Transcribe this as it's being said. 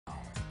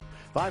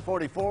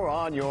5:44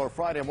 on your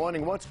Friday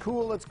morning. What's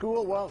cool at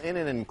school? Well, in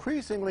an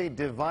increasingly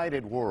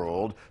divided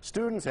world,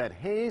 students at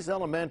Hayes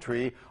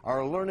Elementary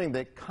are learning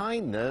that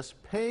kindness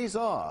pays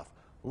off.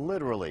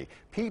 Literally.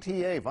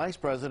 PTA Vice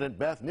President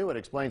Beth Newitt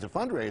explains a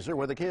fundraiser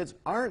where the kids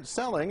aren't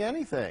selling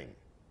anything.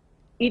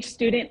 Each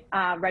student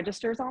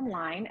registers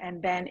online and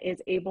then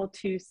is able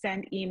to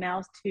send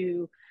emails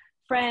to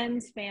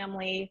friends,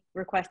 family,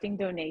 requesting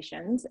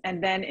donations.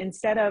 And then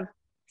instead of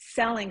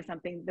selling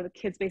something, the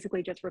kids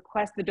basically just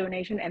request the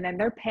donation and then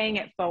they're paying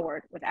it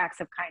forward with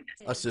acts of kindness.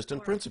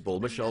 Assistant Principal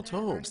Michelle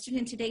Tome. Our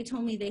student today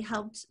told me they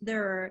helped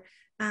their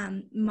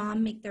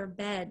mom make their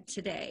bed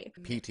today.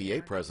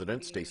 PTA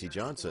President Stacy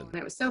Johnson.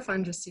 It was so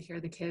fun just to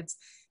hear the kids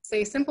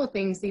say simple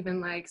things,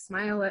 even like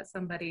smile at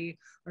somebody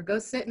or go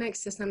sit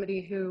next to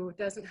somebody who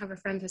doesn't have a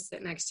friend to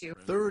sit next to.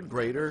 Third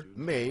grader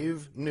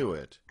Maeve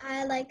Newitt.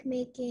 I like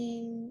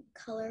making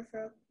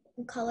colorful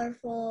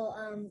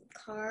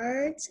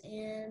cards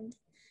and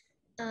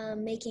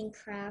making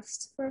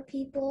crafts for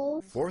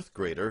people. Fourth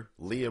grader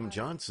Liam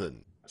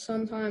Johnson.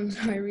 Sometimes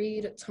I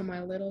read to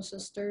my little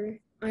sister.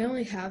 I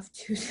only have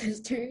 2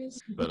 sisters.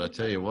 But I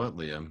tell you what,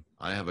 Liam,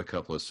 I have a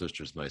couple of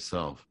sisters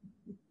myself.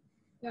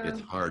 Yeah.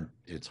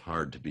 It's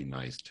hard to be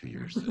nice to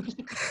your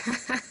sister.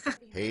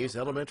 Hayes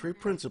Elementary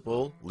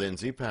Principal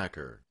Lindsay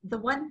Packer. The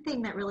one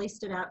thing that really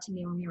stood out to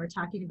me when we were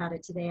talking about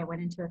it today, I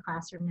went into a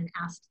classroom and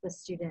asked the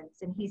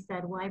students, and he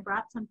said, well, I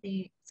brought some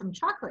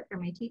chocolate for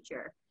my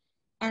teacher.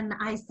 And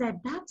I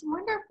said, that's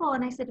wonderful.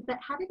 And I said, but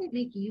how did it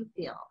make you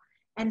feel?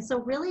 And so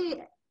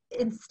really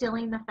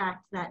instilling the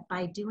fact that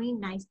by doing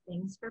nice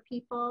things for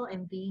people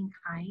and being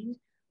kind,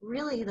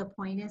 really the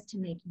point is to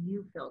make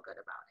you feel good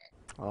about it.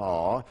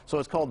 Aw, so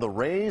it's called the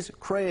Raise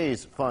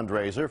Craze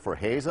fundraiser for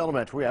Hayes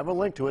Elementary. I have a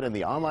link to it in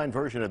the online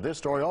version of this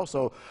story.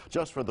 Also,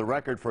 just for the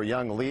record, for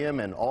young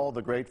Liam and all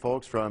the great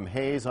folks from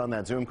Hayes on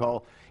that Zoom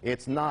call,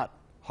 it's not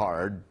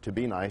hard to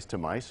be nice to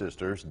my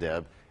sisters,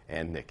 Deb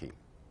and Nikki.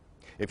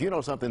 If you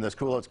know something that's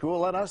cool at school,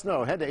 let us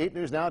know. Head to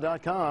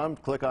 8newsnow.com,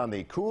 click on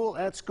the Cool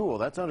at School.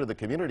 That's under the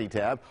Community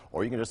tab,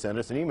 or you can just send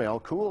us an email,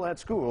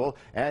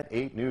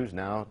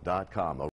 cool@school@8newsnow.com.